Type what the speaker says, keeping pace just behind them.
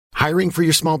Hiring for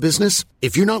your small business?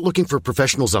 If you're not looking for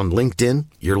professionals on LinkedIn,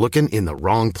 you're looking in the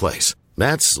wrong place.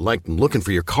 That's like looking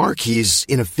for your car keys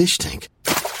in a fish tank.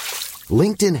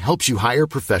 LinkedIn helps you hire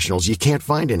professionals you can't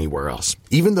find anywhere else,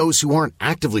 even those who aren't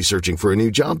actively searching for a new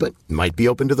job but might be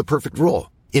open to the perfect role.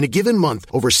 In a given month,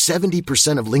 over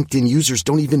 70% of LinkedIn users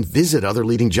don't even visit other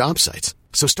leading job sites.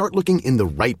 So start looking in the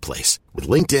right place. With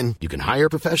LinkedIn, you can hire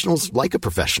professionals like a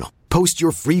professional. Post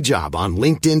your free job on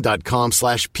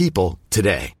linkedin.com/people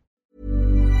today.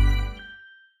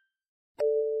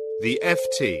 The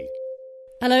FT.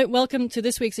 Hello, welcome to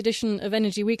this week's edition of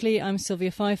Energy Weekly. I'm Sylvia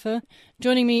Pfeiffer.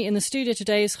 Joining me in the studio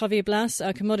today is Javier Blas,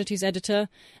 our commodities editor,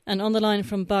 and on the line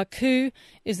from Baku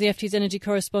is the FT's energy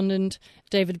correspondent,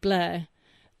 David Blair.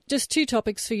 Just two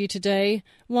topics for you today.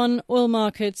 One, oil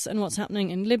markets and what's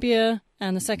happening in Libya.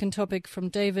 And the second topic from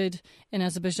David in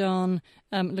Azerbaijan,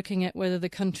 looking at whether the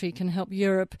country can help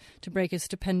Europe to break its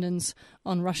dependence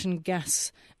on Russian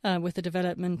gas with the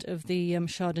development of the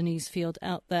Shah Deniz field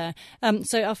out there.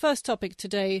 So our first topic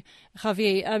today,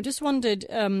 Javier, I just wondered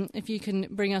if you can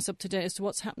bring us up to date as to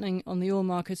what's happening on the oil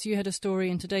markets. You had a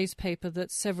story in today's paper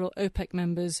that several OPEC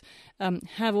members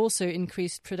have also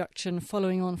increased production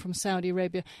following on from Saudi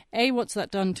Arabia. A, what's that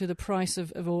done to the price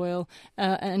of oil?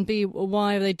 And B,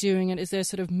 why are they doing it? Is there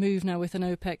sort of move now within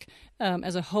OPEC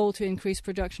as a whole to increase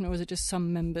production, or is it just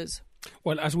some members?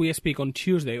 Well, as we speak on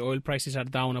Tuesday, oil prices are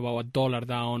down about $1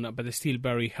 down, but they're still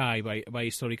very high by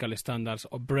historical standards.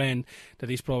 Of Brent, that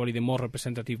is probably the more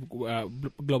representative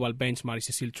global benchmark,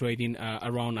 is still trading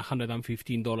around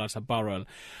 $115 a barrel.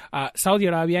 Saudi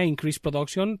Arabia increased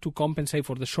production to compensate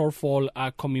for the shortfall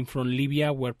coming from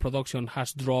Libya, where production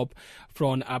has dropped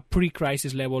from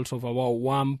pre-crisis levels of about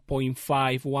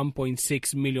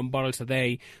 1.6 million barrels a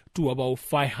day to about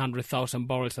 500,000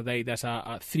 barrels a day. That's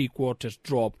a three-quarters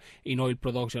drop in oil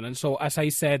production. And so, as I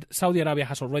said, Saudi Arabia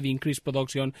has already increased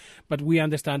production, but we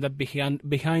understand that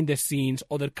behind the scenes,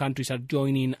 other countries are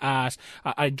joining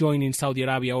Saudi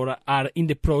Arabia, or are in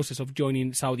the process of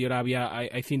joining Saudi Arabia.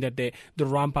 I think that the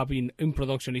ramp-up in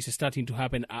production is starting to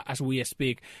happen as we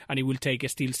speak, and it will take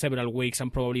still several weeks,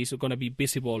 and probably is going to be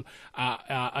visible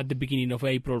at the beginning of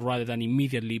April rather than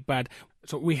immediately. But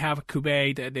so we have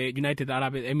Kuwait, the United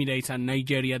Arab Emirates, and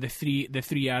Nigeria. The three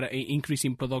are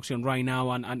increasing production right now,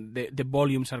 and the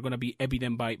volumes are going to be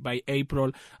evident by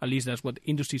April. At least that's what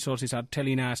industry sources are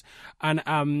telling us. And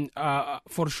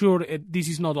for sure, this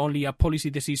is not only a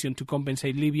policy decision to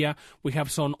compensate Libya. We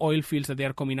have some oil fields that they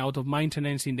are coming out of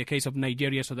maintenance in the case of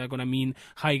Nigeria, so they're going to mean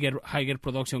higher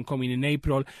production coming in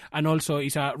April. And also,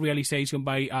 it's a realization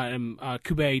by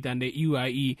Kuwait and the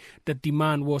UAE that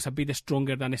demand was a bit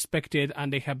stronger than expected,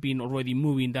 and they have been already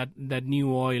moving that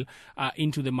new oil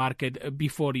into the market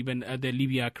before even the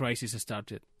Libya crisis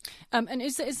started. And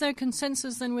is there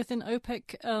consensus then within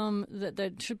OPEC that there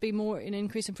should be more in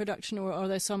increase in production, or are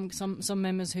there some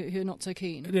members who are not so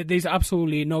keen? There's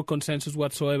absolutely no consensus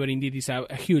whatsoever. Indeed, it's a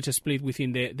huge split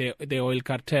within the oil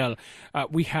cartel.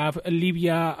 We have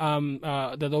Libya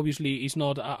that obviously is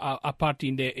not a party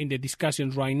in the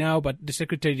discussions right now, but the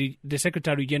Secretary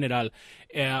General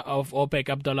of OPEC,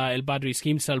 Abdullah El Badri, is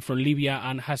himself from Libya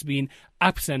and has been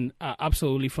absent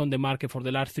absolutely from the market for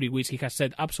the last 3 weeks. He has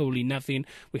said absolutely nothing.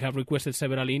 We have requested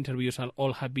several interviews and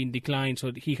all have been declined,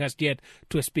 so he has yet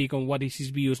to speak on what is his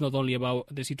views, not only about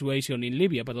the situation in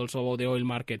Libya, but also about the oil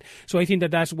market. So I think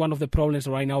that that's one of the problems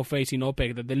right now facing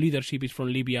OPEC, that the leadership is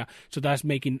from Libya, so that's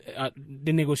making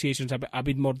the negotiations a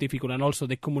bit more difficult, and also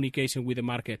the communication with the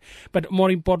market. But more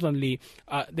importantly,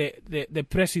 the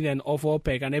president of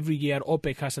OPEC, and every year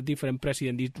OPEC has a different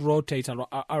president, it rotates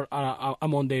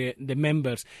among the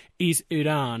members, is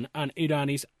Iran, and Iran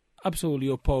is absolutely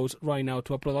opposed right now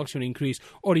to a production increase,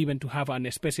 or even to have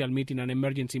a special meeting, an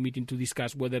emergency meeting, to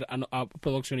discuss whether a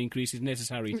production increase is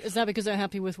necessary. Is that because they're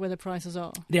happy with where the prices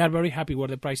are? They are very happy where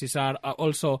the prices are.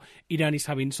 Also, Iran is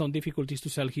having some difficulties to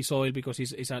sell his oil because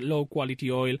it's a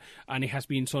low-quality oil, and it has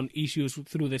been some issues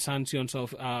through the sanctions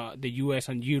of the US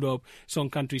and Europe. Some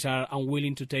countries are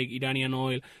unwilling to take Iranian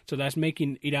oil, so that's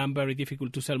making Iran very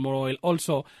difficult to sell more oil.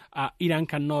 Also, Iran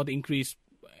cannot increase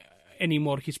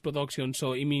anymore his production,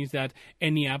 so it means that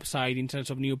any upside in terms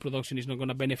of new production is not going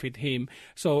to benefit him.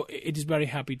 So it is very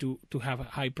happy to have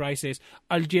high prices.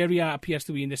 Algeria appears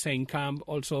to be in the same camp,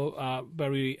 also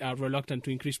very reluctant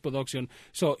to increase production.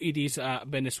 So it is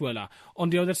Venezuela. On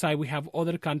the other side, we have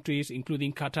other countries,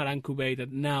 including Qatar and Kuwait,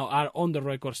 that now are on the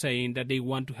record saying that they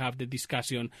want to have the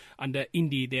discussion, and that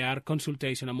indeed there are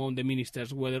consultation among the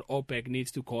ministers whether OPEC needs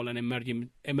to call an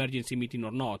emergency meeting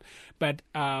or not. But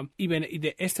even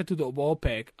the Statute of of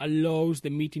OPEC allows the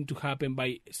meeting to happen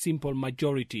by simple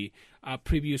majority,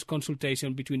 previous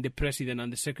consultation between the President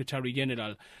and the Secretary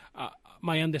General.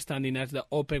 My understanding is that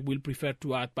OPEC will prefer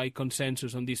to act by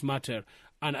consensus on this matter,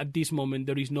 and at this moment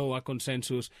there is no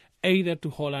consensus either to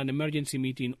hold an emergency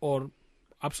meeting or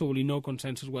absolutely no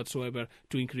consensus whatsoever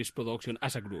to increase production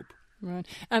as a group. Right.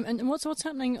 And what's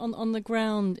happening on the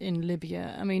ground in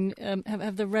Libya? I mean,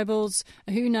 have the rebels,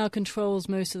 who now controls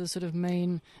most of the sort of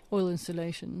main oil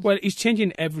installations? Well, it's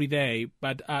changing every day,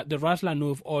 but the Ras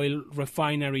Lanuf oil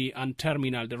refinery and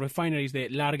terminal, the refinery is the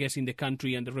largest in the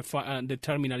country and the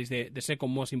terminal is the second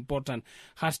most important,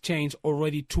 has changed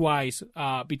already twice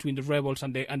between the rebels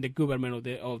and the government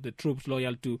of the troops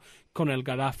loyal to Colonel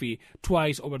Gaddafi,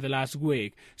 twice over the last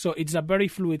week. So it's a very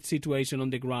fluid situation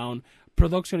on the ground.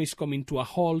 Production is coming to a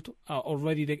halt.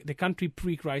 Already the country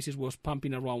pre-crisis was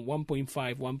pumping around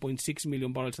 1.6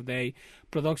 million barrels a day.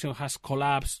 Production has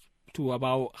collapsed to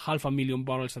about 500,000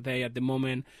 barrels a day at the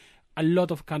moment. A lot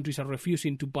of countries are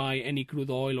refusing to buy any crude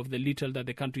oil of the little that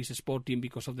the country is exporting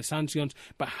because of the sanctions.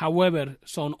 But however,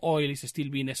 some oil is still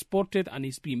being exported and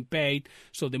is being paid,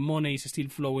 so the money is still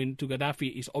flowing to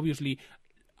Gaddafi. It's obviously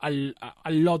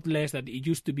a lot less than it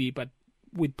used to be, but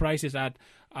with prices at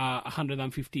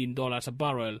 $115 a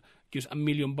barrel, just 1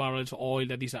 million barrels of oil,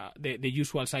 that is the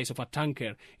usual size of a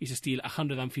tanker, is still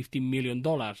 $150 million,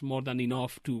 more than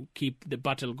enough to keep the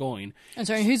battle going. And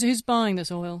sorry, who's buying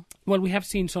this oil? Well, we have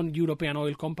seen some European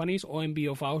oil companies.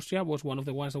 OMV of Austria was one of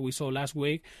the ones that we saw last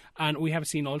week. And we have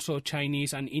seen also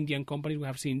Chinese and Indian companies. We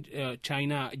have seen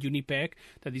China Unipec,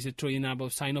 that is a trading arm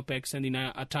of Sinopec, sending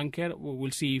a tanker.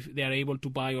 We'll see if they are able to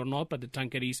buy or not, but the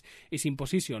tanker is in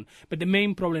position. But the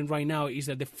main problem right now is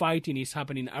that the fighting is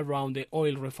happening around the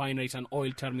oil refineries and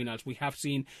oil terminals. We have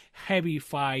seen heavy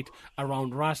fight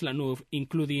around Ras Lanuf,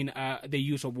 including the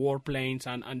use of warplanes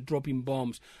and dropping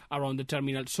bombs around the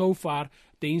terminal. So far,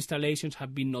 the installations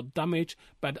have been not damaged,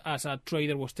 but as a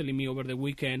trader was telling me over the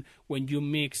weekend, when you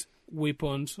mix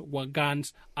weapons,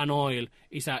 guns, and oil,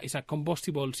 it's a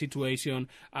combustible situation.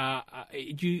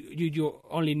 You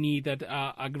only need that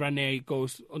a grenade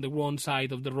goes on the wrong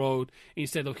side of the road.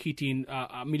 Instead of hitting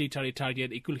a military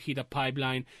target, it could hit a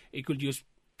pipeline. It could just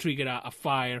trigger a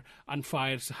fire, and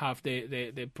fires have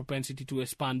the propensity to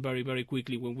expand very, very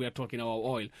quickly when we are talking about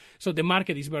oil. So the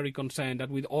market is very concerned that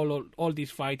with all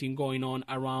this fighting going on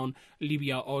around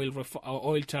Libya oil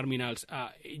terminals,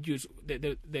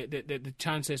 the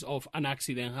chances of an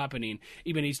accident happening,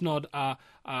 even it's not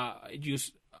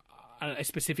just a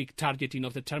specific targeting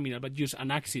of the terminal, but just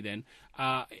an accident,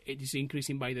 it is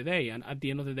increasing by the day. And at the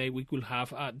end of the day, we could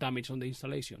have damage on the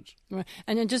installations. Right.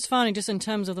 And then just finally, just in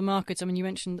terms of the markets, I mean, you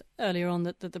mentioned earlier on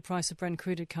that the price of Brent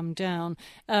crude had come down.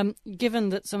 Given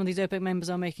that some of these OPEC members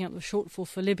are making up the shortfall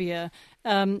for Libya,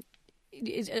 are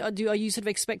you sort of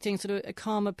expecting sort of a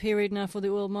calmer period now for the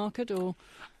oil market, or?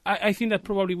 I think that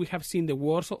probably we have seen the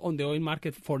worst on the oil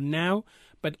market for now,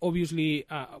 but obviously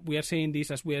we are saying this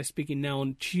as we are speaking now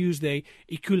on Tuesday.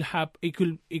 It could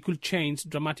change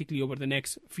dramatically over the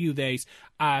next few days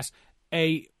as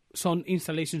some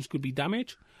installations could be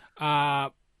damaged.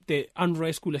 The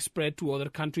unrest could spread to other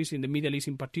countries in the Middle East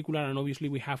in particular, and obviously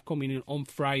we have coming in on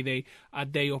Friday a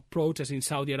day of protest in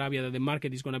Saudi Arabia that the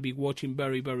market is going to be watching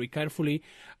very, very carefully.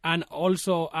 And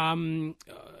also,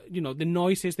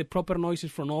 the proper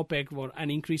noises from OPEC for an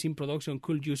increase in production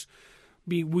could just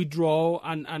be withdraw,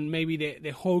 and maybe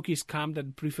the hawkish camp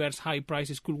that prefers high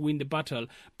prices could win the battle.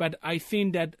 But I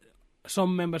think that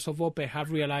some members of OPEC have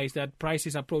realized that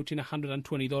prices approaching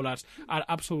 $120 are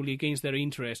absolutely against their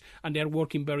interest, and they are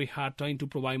working very hard trying to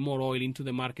provide more oil into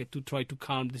the market to try to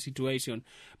calm the situation.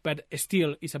 But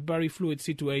still, it's a very fluid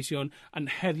situation, and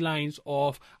headlines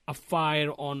of a fire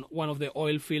on one of the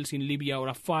oil fields in Libya or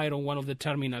a fire on one of the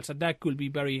terminals, and that could be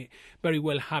very, very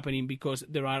well happening because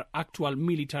there are actual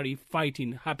military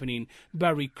fighting happening,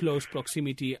 very close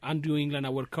proximity. Andrew England,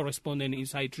 our correspondent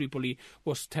inside Tripoli,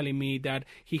 was telling me that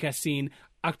he has seen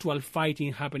actual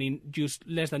fighting happening just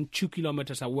less than 2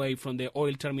 kilometers away from the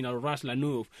oil terminal Ras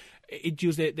Lanuf. It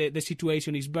just the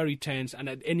situation is very tense, and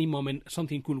at any moment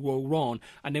something could go wrong,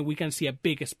 and then we can see a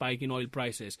big spike in oil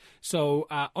prices. So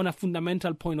on a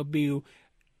fundamental point of view,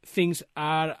 things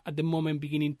are at the moment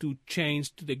beginning to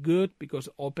change to the good because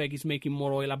OPEC is making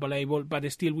more oil available, but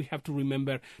still we have to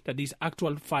remember that there's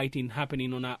actual fighting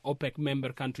happening on an OPEC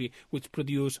member country which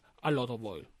produce a lot of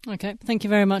oil. Okay, thank you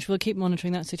very much. We'll keep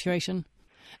monitoring that situation.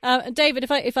 David,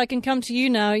 if I can come to you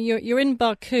now, you're in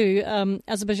Baku,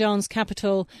 Azerbaijan's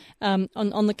capital,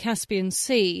 on the Caspian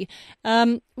Sea,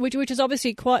 which is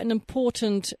obviously quite an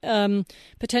important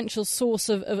potential source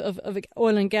of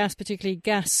oil and gas, particularly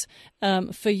gas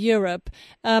for Europe.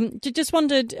 Just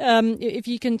wondered if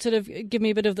you can sort of give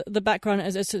me a bit of the background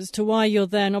as to why you're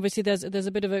there. And obviously, there's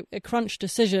a bit of a crunch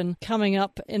decision coming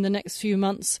up in the next few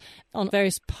months on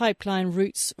various pipeline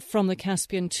routes from the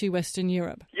Caspian to Western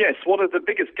Europe. Yes, one of the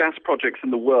biggest gas projects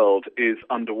in the world is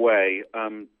underway,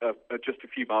 just a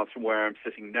few miles from where I'm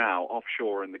sitting now,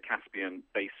 offshore in the Caspian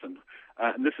Basin.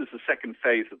 And this is the second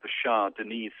phase of the Shah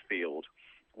Deniz field,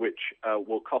 which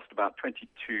will cost about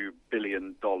 $22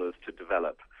 billion to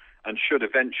develop and should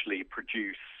eventually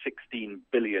produce 16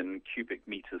 billion cubic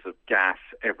meters of gas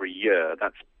every year.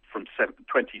 That's from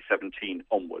 2017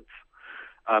 onwards.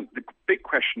 The big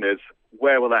question is,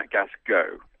 where will that gas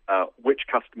go? Which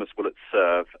customers will it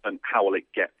serve, and how will it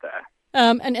get there?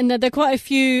 And there are quite a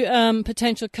few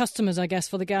potential customers, I guess,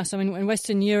 for the gas. I mean, in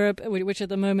Western Europe, which at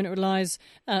the moment relies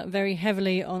very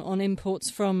heavily on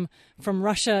imports from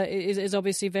Russia, is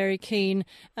obviously very keen.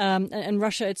 And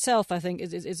Russia itself, I think,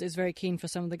 is very keen for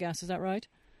some of the gas. Is that right?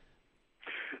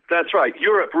 That's right.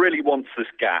 Europe really wants this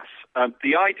gas.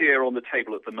 The idea on the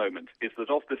table at the moment is that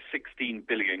of the 16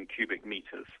 billion cubic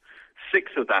meters,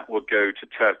 6 of that would go to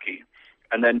Turkey,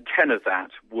 and then 10 of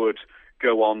that would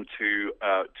go on to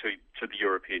the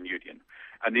European Union.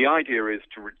 And the idea is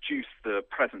to reduce the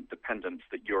present dependence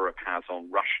that Europe has on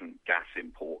Russian gas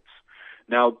imports.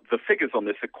 Now, the figures on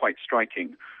this are quite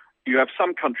striking. You have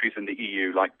some countries in the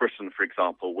EU, like Britain, for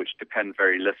example, which depend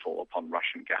very little upon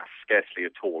Russian gas, scarcely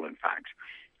at all, in fact.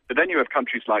 But then you have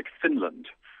countries like Finland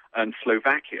and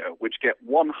Slovakia, which get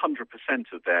 100%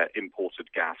 of their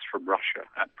imported gas from Russia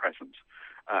at present.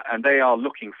 And they are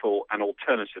looking for an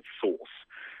alternative source.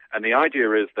 And the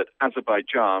idea is that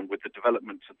Azerbaijan, with the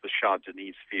development of the Shah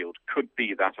Deniz field, could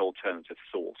be that alternative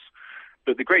source.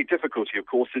 But the great difficulty, of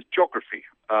course, is geography.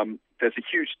 There's a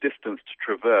huge distance to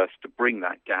traverse to bring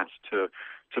that gas to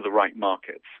the right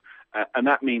markets. And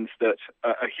that means that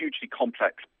a hugely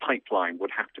complex pipeline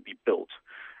would have to be built.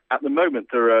 At the moment,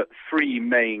 there are 3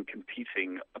 main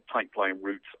competing pipeline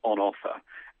routes on offer,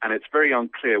 and it's very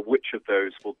unclear which of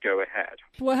those will go ahead.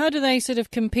 Well, how do they sort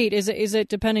of compete? Is it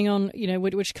depending on,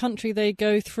 which country they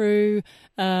go through,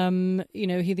 who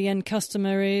the end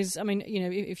customer is? I mean,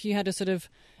 if you had to sort of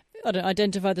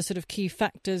identify the sort of key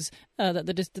factors that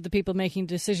the people making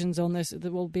decisions on this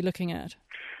that we'll be looking at.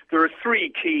 There are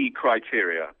 3 key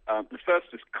criteria. The first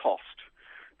is cost,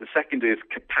 the second is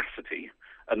capacity,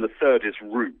 and the third is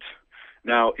route.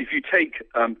 Now, if you take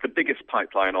the biggest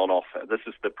pipeline on offer, this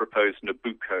is the proposed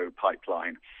Nabucco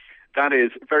pipeline. That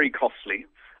is very costly.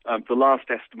 The last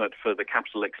estimate for the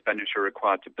capital expenditure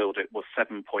required to build it was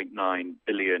 7.9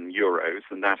 billion euros,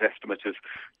 and that estimate is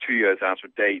 2 years out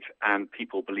of date, and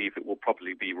people believe it will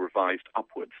probably be revised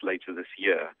upwards later this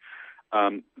year.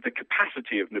 The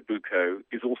capacity of Nabucco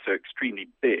is also extremely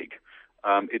big.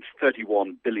 It's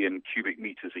 31 billion cubic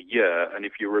meters a year, and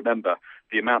if you remember,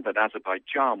 the amount that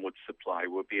Azerbaijan would supply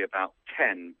would be about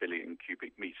 10 billion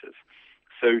cubic meters.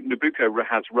 So Nabucco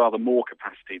has rather more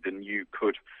capacity than you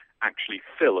could actually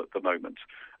fill at the moment.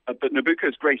 But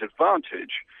Nabucco's great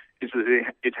advantage is that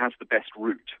it has the best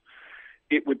route.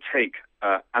 It would take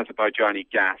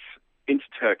Azerbaijani gas into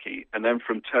Turkey, and then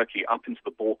from Turkey up into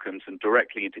the Balkans and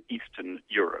directly into Eastern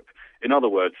Europe. In other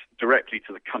words, directly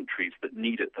to the countries that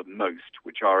need it the most,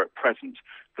 which are at present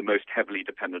the most heavily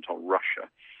dependent on Russia.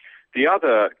 The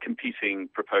other competing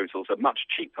proposals are much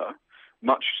cheaper,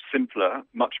 much simpler,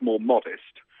 much more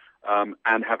modest,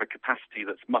 and have a capacity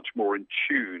that's much more in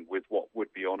tune with what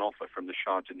would be on offer from the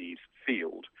Shah Deniz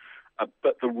field.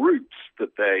 But the routes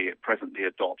that they presently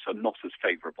adopt are not as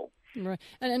favourable. Right,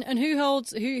 and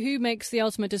who makes the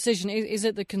ultimate decision? Is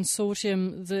it the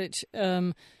consortium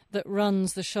that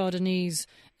runs the Shah Deniz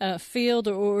field,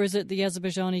 or is it the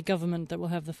Azerbaijani government that will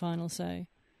have the final say?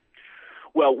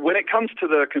 Well, when it comes to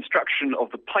the construction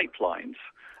of the pipelines,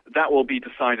 that will be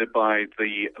decided by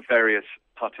the various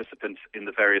participants in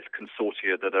the various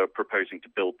consortia that are proposing to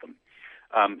build them.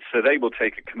 So they will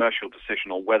take a commercial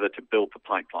decision on whether to build the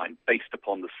pipeline based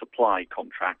upon the supply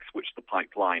contracts which the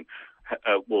pipeline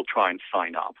will try and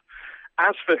sign up.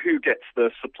 As for who gets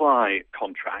the supply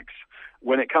contracts,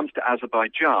 when it comes to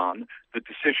Azerbaijan, the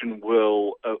decision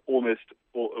will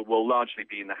largely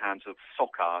be in the hands of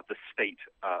SOCAR, the state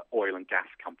oil and gas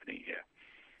company here.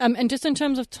 And just in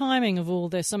terms of timing of all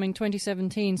this, I mean,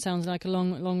 2017 sounds like a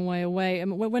long way away.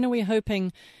 When are we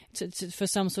hoping for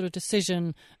some sort of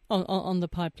decision on the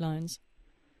pipelines?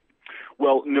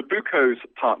 Well, Nabucco's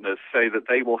partners say that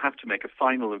they will have to make a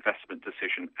final investment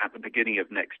decision at the beginning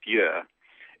of next year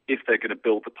if they're going to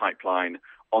build the pipeline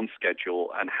on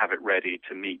schedule and have it ready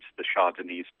to meet the Shah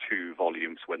Deniz 2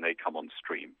 volumes when they come on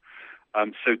stream.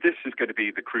 So this is going to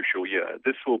be the crucial year.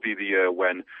 This will be the year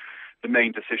when the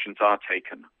main decisions are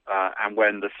taken and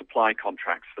when the supply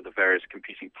contracts for the various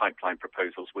competing pipeline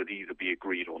proposals will either be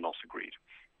agreed or not agreed.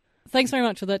 Thanks very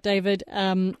much for that, David,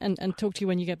 and talk to you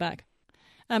when you get back.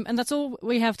 And that's all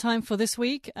we have time for this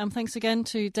week. Thanks again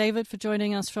to David for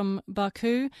joining us from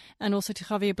Baku and also to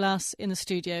Javier Blas in the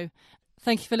studio.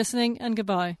 Thank you for listening and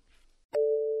goodbye.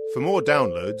 For more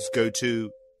downloads, go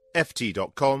to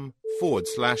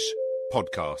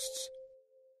ft.com/podcasts.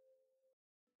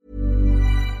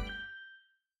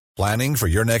 Planning for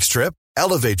your next trip?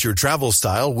 Elevate your travel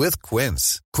style with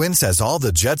Quince. Quince has all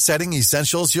the jet-setting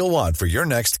essentials you'll want for your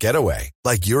next getaway,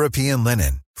 like European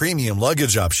linen, premium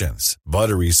luggage options,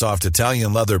 buttery soft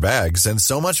Italian leather bags, and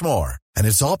so much more. And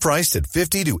it's all priced at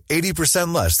 50 to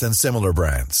 80% less than similar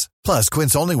brands. Plus,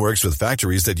 Quince only works with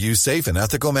factories that use safe and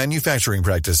ethical manufacturing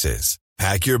practices.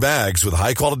 Pack your bags with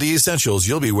high-quality essentials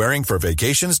you'll be wearing for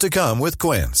vacations to come with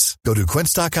Quince. Go to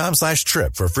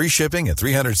quince.com/trip for free shipping and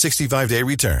 365-day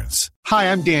returns.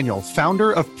 Hi, I'm Daniel,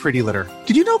 founder of Pretty Litter.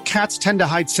 Did you know cats tend to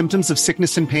hide symptoms of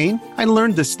sickness and pain? I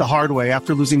learned this the hard way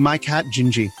after losing my cat,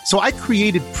 Gingy. So I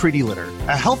created Pretty Litter,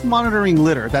 a health monitoring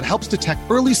litter that helps detect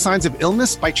early signs of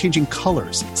illness by changing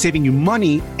colors, saving you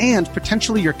money and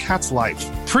potentially your cat's life.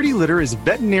 Pretty Litter is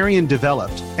veterinarian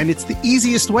developed, and it's the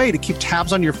easiest way to keep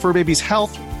tabs on your fur baby's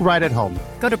health right at home.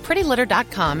 Go to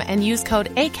prettylitter.com and use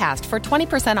code ACAST for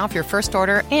 20% off your first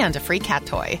order and a free cat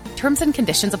toy. Terms and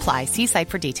conditions apply. See site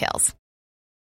for details.